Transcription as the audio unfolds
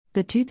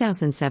The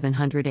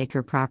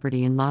 2,700-acre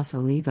property in Los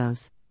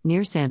Olivos,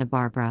 near Santa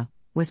Barbara,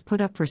 was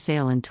put up for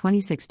sale in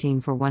 2016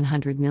 for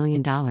 $100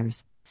 million,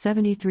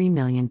 £73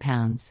 million.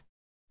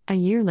 A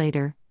year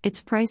later,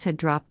 its price had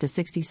dropped to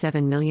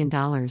 $67 million,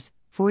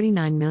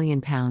 £49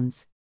 million.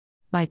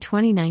 By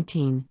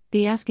 2019,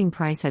 the asking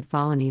price had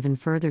fallen even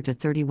further to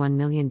 $31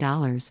 million,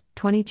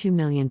 £22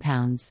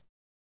 million.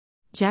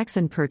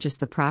 Jackson purchased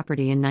the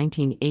property in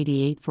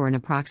 1988 for an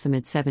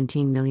approximate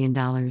 $17 million,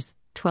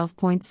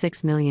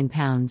 £12.6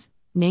 million,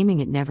 naming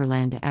it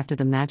Neverland after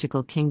the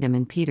magical kingdom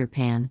in Peter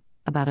Pan,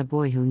 about a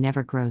boy who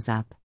never grows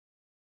up.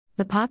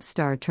 The pop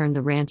star turned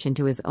the ranch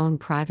into his own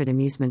private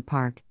amusement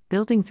park,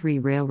 building 3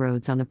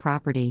 railroads on the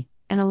property,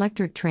 an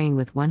electric train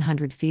with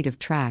 100 feet of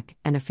track,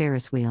 and a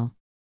Ferris wheel.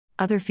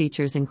 Other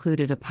features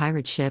included a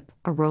pirate ship,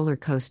 a roller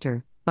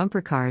coaster,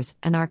 bumper cars,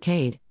 an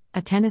arcade,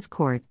 a tennis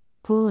court,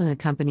 pool and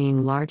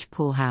accompanying large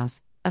pool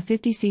house, a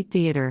 50-seat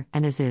theater,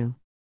 and a zoo.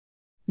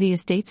 The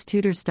estate's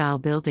Tudor-style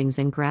buildings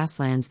and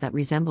grasslands that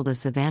resembled a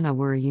savanna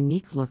were a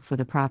unique look for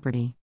the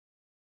property.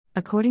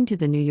 According to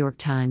the New York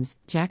Times,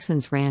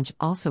 Jackson's ranch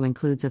also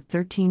includes a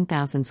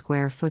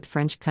 13,000-square-foot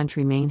French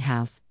country main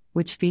house,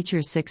 which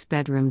features 6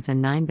 bedrooms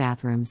and 9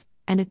 bathrooms,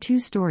 and a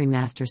 2-story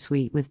master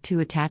suite with 2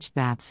 attached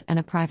baths and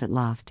a private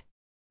loft.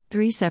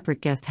 3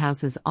 separate guest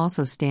houses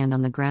also stand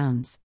on the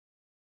grounds.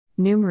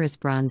 Numerous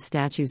bronze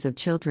statues of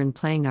children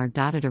playing are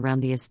dotted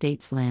around the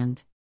estate's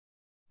land.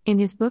 In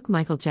his book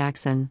Michael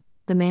Jackson,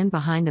 The Man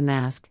Behind the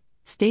Mask,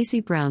 Stacey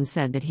Brown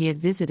said that he had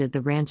visited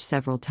the ranch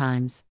several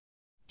times.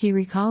 He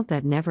recalled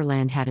that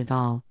Neverland had it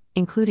all,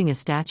 including a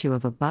statue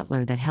of a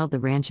butler that held the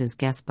ranch's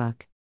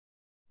guestbook.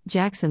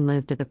 Jackson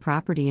lived at the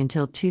property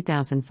until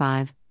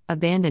 2005,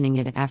 abandoning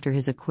it after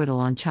his acquittal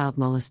on child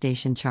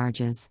molestation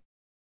charges.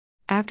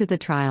 After the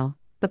trial,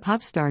 the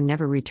pop star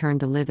never returned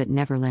to live at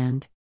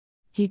Neverland.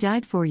 He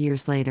died 4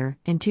 years later,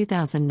 in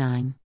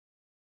 2009.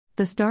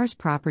 The star's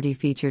property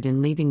featured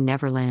in Leaving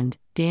Neverland,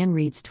 Dan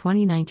Reed's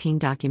 2019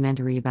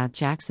 documentary about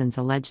Jackson's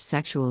alleged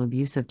sexual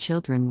abuse of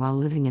children while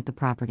living at the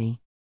property.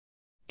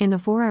 In the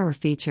 4-hour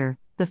feature,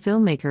 the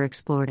filmmaker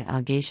explored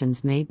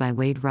allegations made by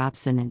Wade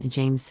Robson and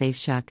James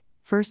Safechuck,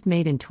 first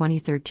made in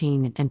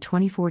 2013 and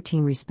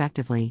 2014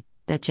 respectively,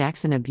 that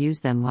Jackson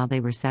abused them while they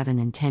were 7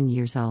 and 10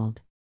 years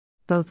old.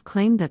 Both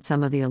claimed that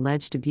some of the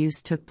alleged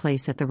abuse took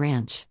place at the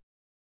ranch.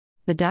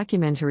 The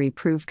documentary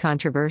proved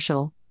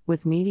controversial,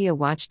 with media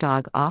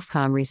watchdog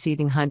Ofcom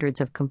receiving hundreds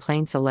of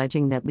complaints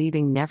alleging that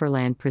Leaving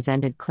Neverland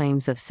presented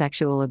claims of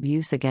sexual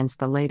abuse against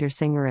the later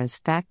singer as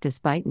fact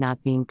despite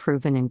not being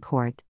proven in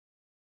court.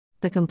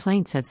 The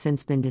complaints have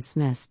since been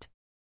dismissed.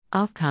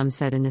 Ofcom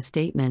said in a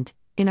statement,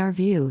 "In our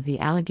view, the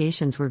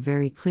allegations were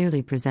very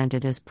clearly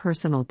presented as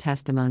personal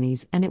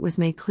testimonies and it was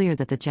made clear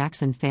that the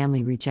Jackson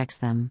family rejects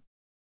them."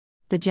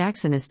 The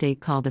Jackson estate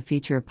called the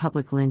feature a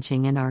public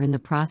lynching and are in the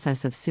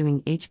process of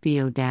suing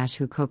HBO-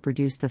 who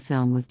co-produced the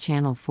film with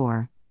Channel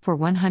 4, for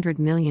 $100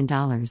 million,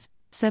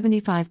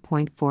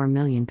 £75.4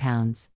 million.